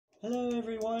Hello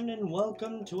everyone and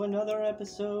welcome to another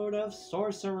episode of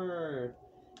Sorcerer.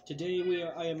 Today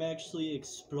I am actually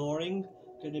going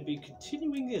to be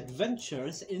continuing the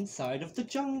adventures inside of the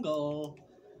jungle,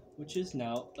 which is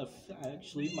now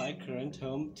actually my current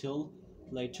home till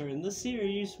later in the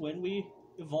series when we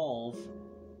evolve.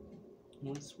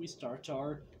 Once we start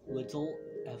our little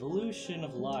evolution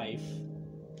of life.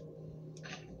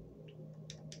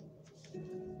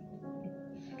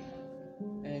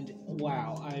 And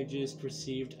wow, I just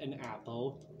received an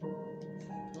apple.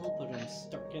 Oh, but I'm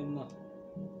stuck in the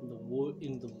wood,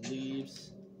 in the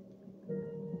leaves.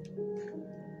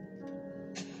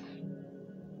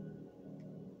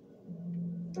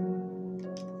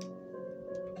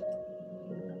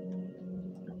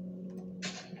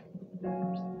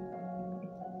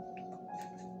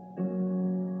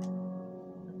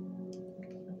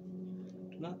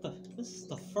 This is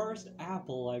the first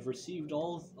apple I've received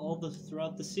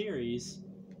throughout the series.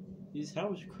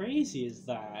 How crazy is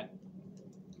that?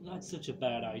 Not such a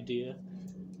bad idea.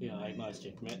 Yeah, I must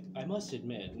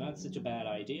admit, not such a bad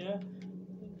idea.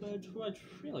 But what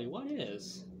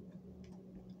is?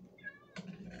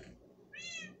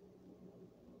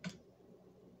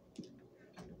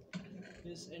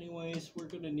 Yes, anyways, we're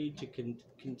gonna need to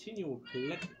continue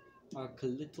collect our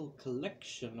little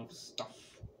collection of stuff.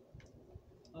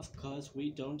 Of course,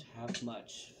 we don't have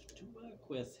much to work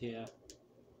with here.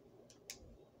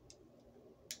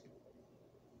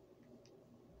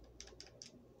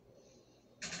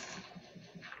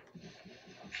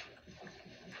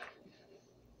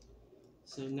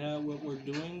 So now what we're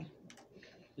doing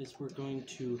is we're going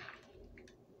to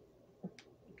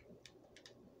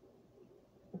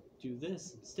do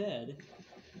this instead.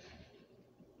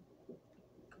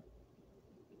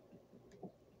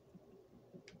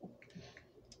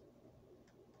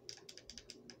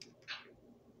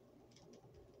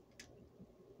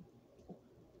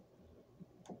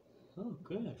 Oh,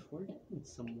 good. We're getting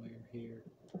somewhere here.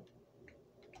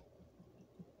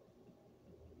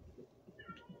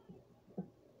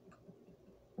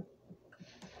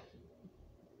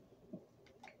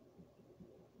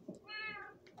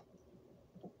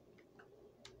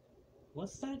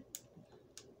 What's that?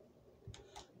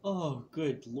 Oh,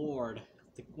 good lord.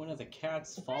 One of the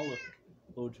cats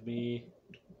followed me.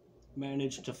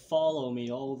 Managed to follow me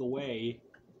all the way.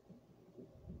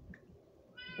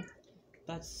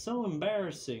 That's so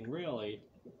embarrassing, really.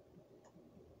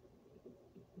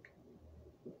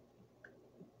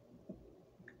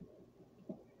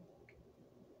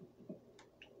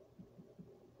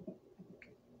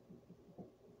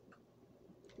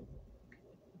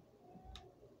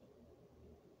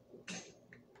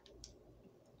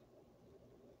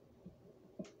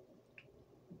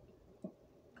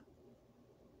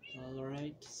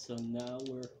 Alright, so now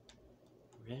we're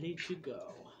ready to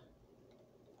go.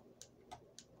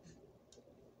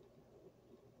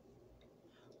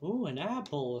 Ooh, an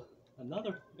apple!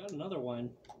 Got another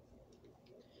one.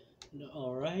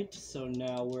 Alright, so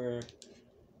now we're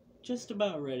just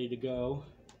about ready to go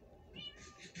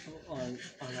on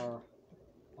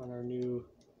our new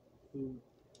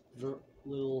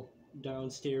little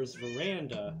downstairs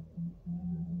veranda.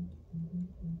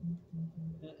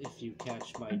 If you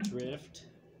catch my drift.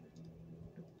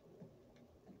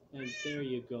 And there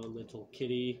you go, little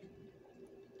kitty.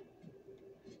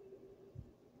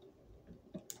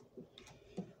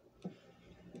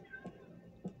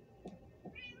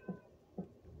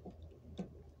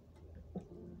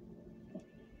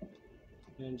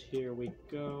 And here we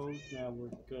go. Now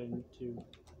we're going to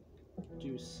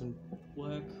do some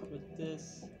work with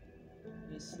this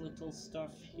little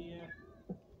stuff here.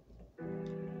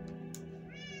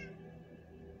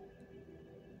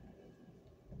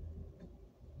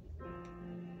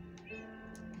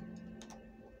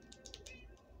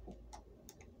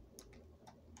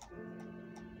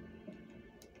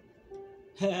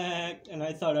 And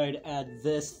I thought I'd add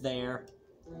this there,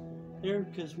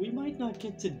 because we might not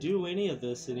get to do any of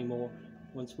this anymore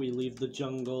once we leave the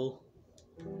jungle.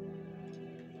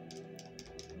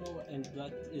 Oh, and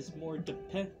that is more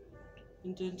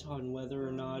dependent on whether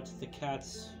or not the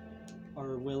cats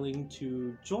are willing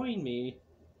to join me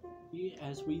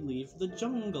as we leave the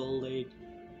jungle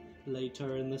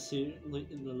later in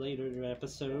the later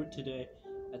episode today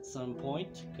at some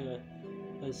point,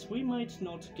 as we might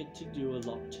not get to do a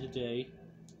lot today.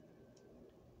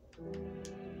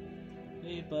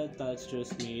 Hey, but that's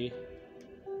just me.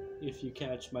 If you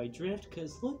catch my drift,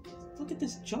 because look at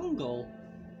this jungle.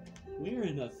 We're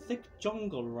in a thick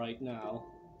jungle right now.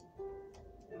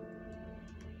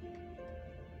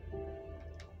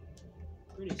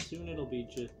 Pretty soon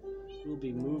we'll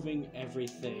be moving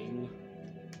everything.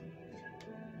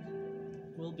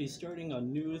 we'll be starting a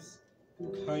new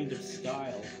kind of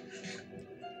style.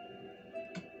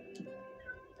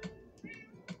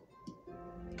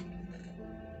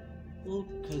 Well,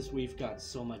 because we've got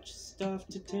so much stuff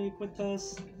to take with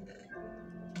us.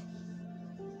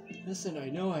 Listen, I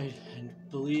know and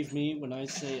believe me when I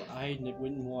say I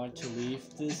wouldn't want to leave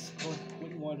this,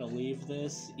 wouldn't want to leave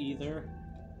this either,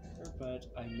 but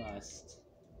I must.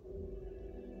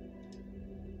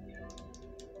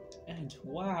 And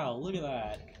wow, look at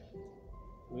that!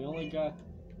 We only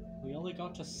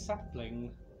got a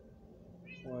sapling,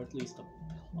 or at least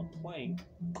a plank,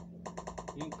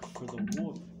 for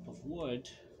the wood.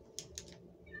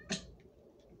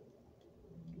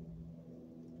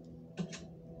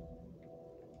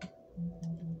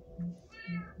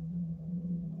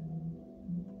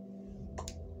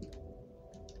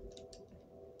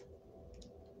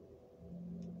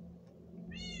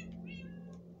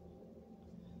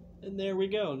 And there we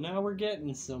go. Now we're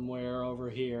getting somewhere over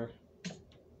here.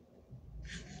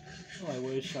 Oh, I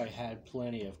wish I had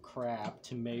plenty of crap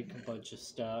to make a bunch of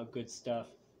stuff, good stuff.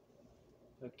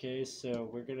 Okay, so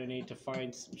we're gonna need to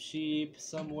find some sheep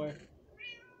somewhere.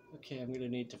 Okay, I'm gonna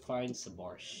need to find some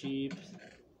more sheep.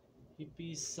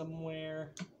 Sheepies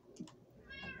somewhere.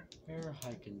 Where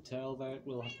I can tell that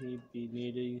will be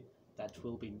needed. That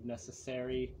will be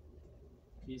necessary.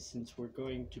 Since we're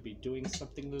going to be doing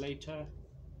something later.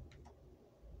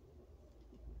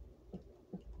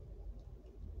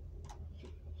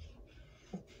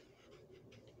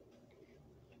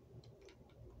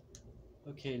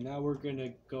 Okay, now we're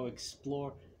gonna go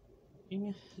explore.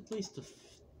 At least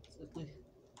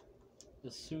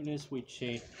as soon as we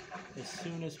change, as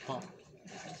soon as possible,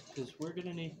 because we're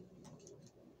gonna need,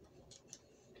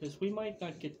 because we might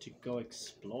not get to go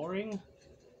exploring.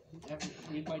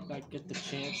 We might not get the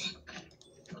chance.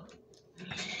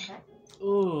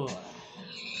 Ooh.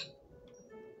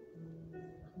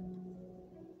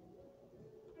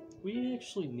 We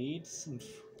actually need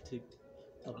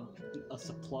a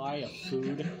supply of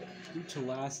food to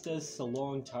last us a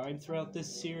long time throughout this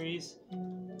series,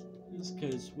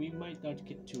 because we might not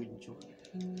get to enjoy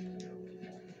it.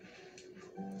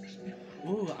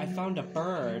 Ooh, I found a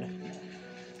bird.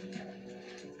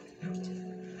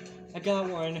 I got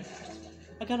one.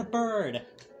 I got a bird.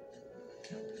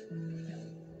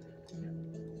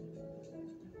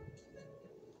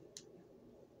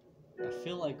 I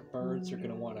feel like birds are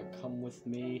gonna want to come with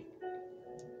me,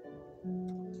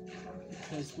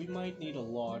 because we might need a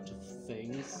lot of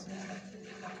things.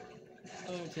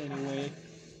 But anyway,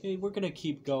 hey, we're gonna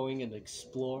keep going and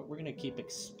explore. We're gonna keep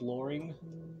exploring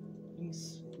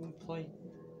things.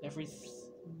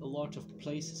 A lot of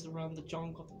places around the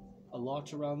jungle. A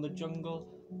lot around the jungle.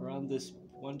 Around this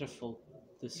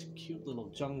cute little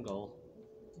jungle.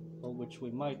 Well, which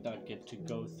we might not get to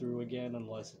go through again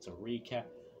unless it's a recap.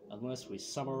 Unless we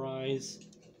summarize.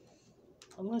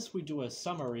 Unless we do a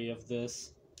summary of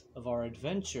this. Of our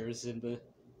adventures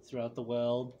throughout the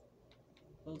world.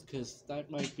 Well, because that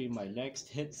might be my next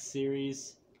hit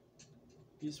series.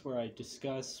 Is where I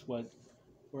discuss where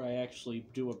I actually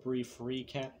do a brief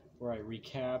recap, where I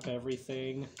recap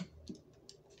everything.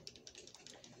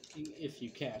 If you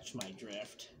catch my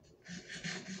drift.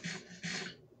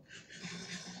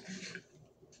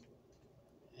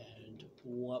 And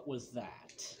what was that?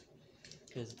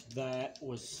 Because that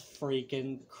was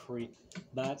freaking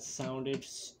that sounded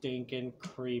stinking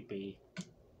creepy.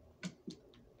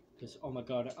 Because, oh my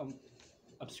god,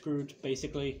 I'm screwed,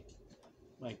 basically.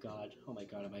 My god, oh my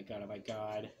god, oh my god, oh my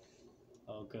god.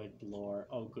 Oh good lord,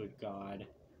 oh good god.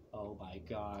 Oh my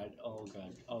god, oh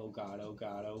god, oh god, oh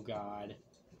god, oh god.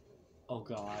 Oh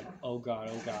god, oh god,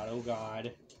 oh god, oh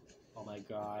god. Oh my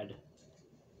god.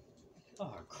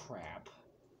 Oh crap.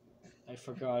 I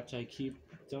forgot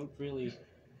don't really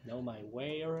know my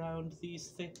way around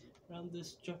around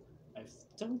this I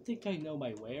don't think I know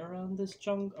my way around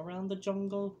around the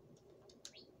jungle.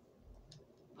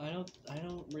 I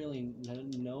don't really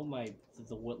know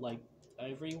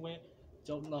everywhere.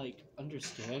 Don't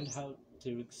understand how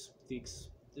to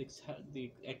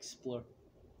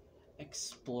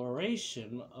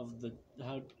exploration of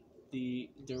how the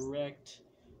direct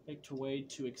way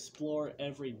to explore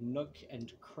every nook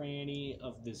and cranny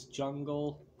of this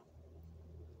jungle.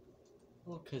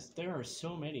 Well, because there are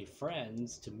so many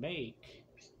friends to make,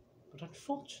 but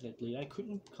unfortunately I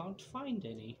can't find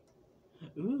any.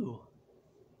 Ooh.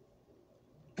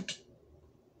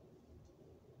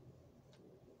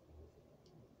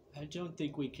 I don't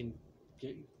think we can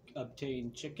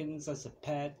obtain chickens as a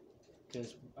pet,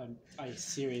 because I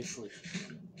seriously,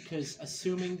 because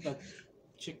assuming that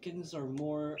chickens are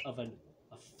more of a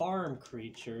farm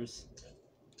creatures,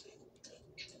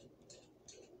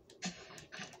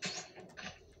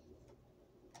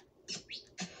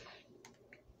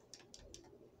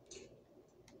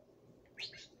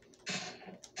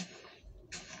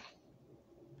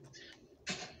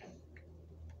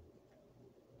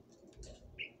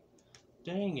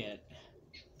 Dang it.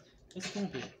 It's gonna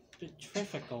be a bit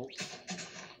difficult.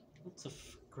 Let's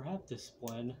grab this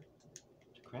one.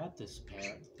 Grab this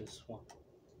parrot, this one.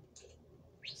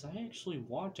 Because I actually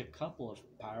want a couple of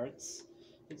parrots.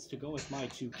 It's to go with my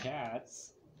 2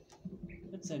 cats.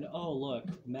 It's an, oh look,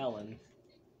 melon.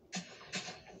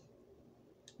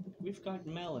 We've got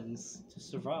melons to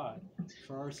survive,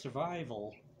 for our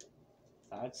survival.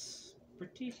 That's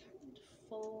pretty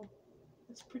helpful.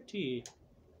 It's pretty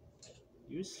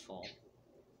useful.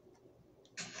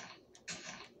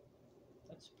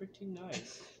 That's pretty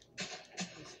nice.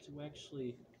 Just to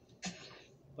actually,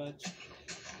 but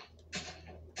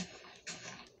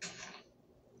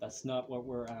that's not what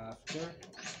we're after.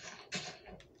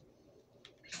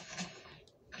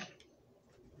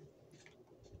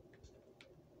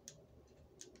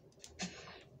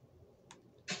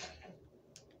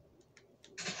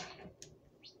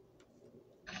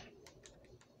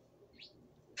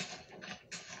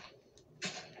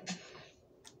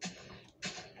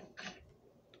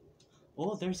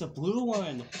 Oh, there's a blue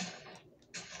one!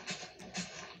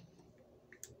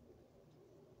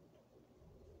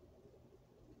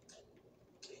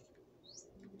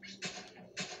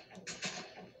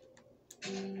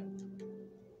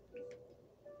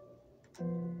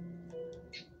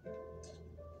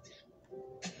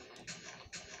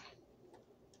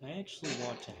 I actually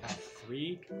want to have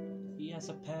 3. He has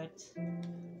a pet.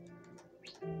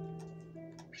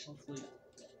 Hopefully.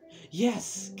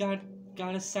 Yes!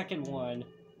 Got a second one.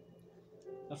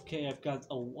 Okay, I've got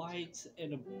a white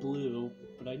and a blue,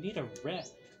 but I need a red.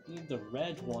 I need the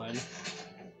red one.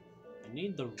 I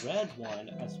need the red one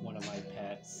as one of my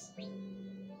pets.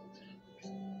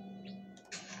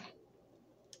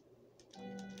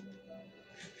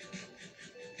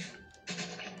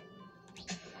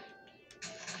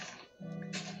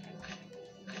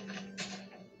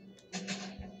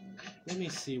 Let me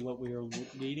see what we are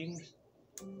needing,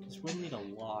 because we'll need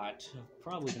a lot.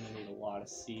 Probably gonna need a lot of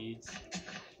seeds.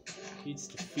 Needs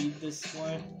to feed this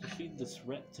one,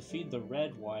 to feed the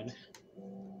red one,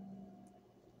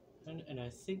 and I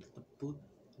think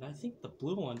the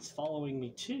blue one's following me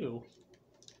too.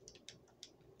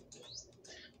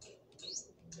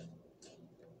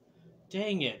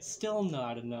 Dang it, still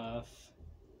not enough.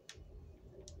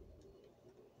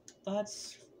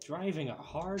 That's driving a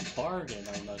hard bargain,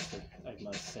 I must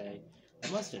say. I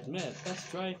must admit,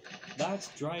 that's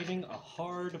driving a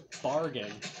hard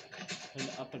bargain. And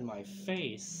up in my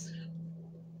face.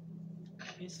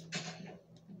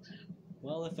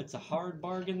 Well, if it's a hard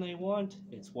bargain they want,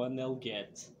 it's one they'll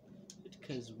get.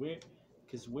 Because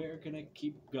we're gonna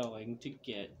keep going to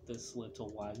get this little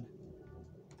one.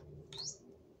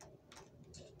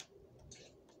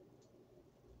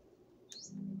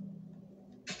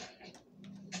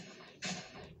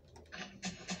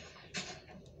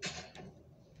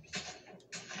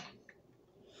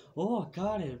 Oh, I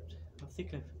got it. I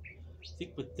think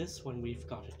with this one we've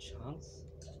got a chance.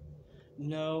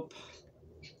 Nope.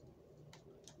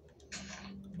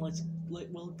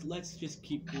 Let's just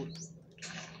keep. You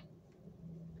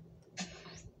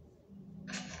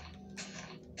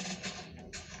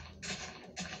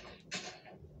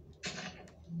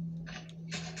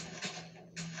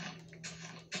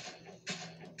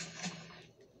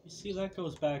see, that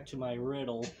goes back to my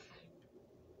riddle.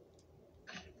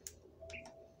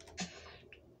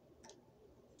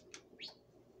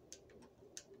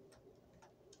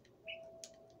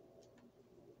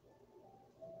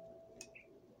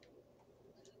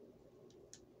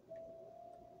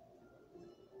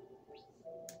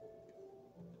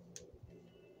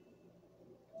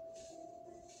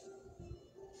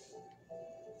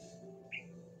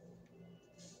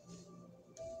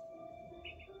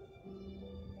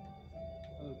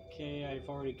 Okay, I've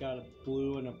already got a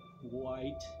blue and a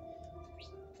white.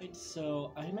 And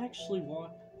so I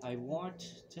want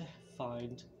to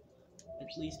find at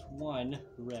least one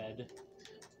red.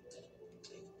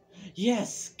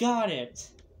 Yes, got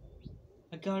it.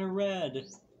 I got a red.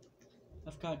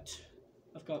 I've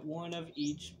got one of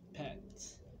each pet.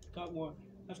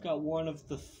 I've got one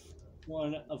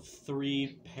of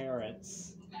 3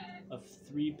 parrots. Of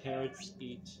 3 parrots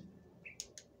each.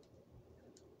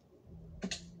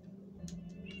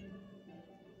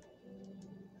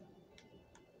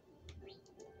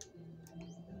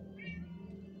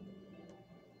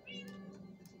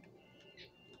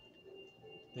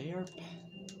 They are.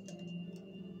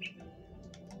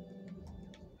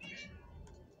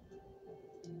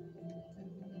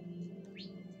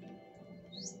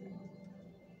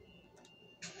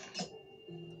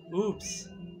 Oops.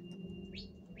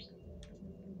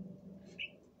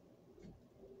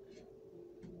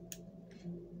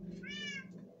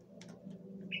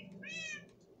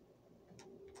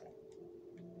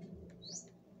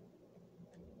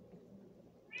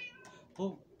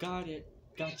 got it.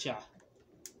 Gotcha.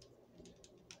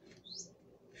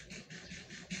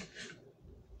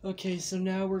 Okay, so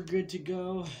now we're good to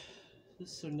go.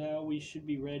 So now we should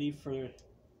be ready for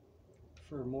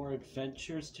more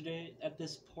adventures today at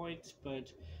this point,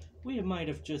 but we might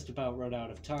have just about run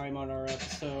out of time on our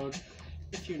episode.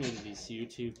 If you're new to this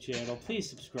YouTube channel, please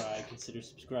subscribe. Consider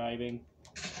subscribing,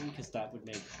 because that would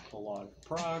make a lot of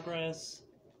progress.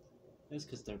 That's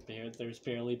because there's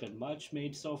barely been much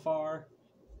made so far.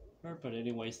 But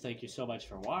anyways, thank you so much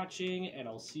for watching, and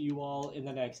I'll see you all in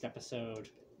the next episode.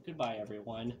 Goodbye,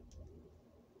 everyone.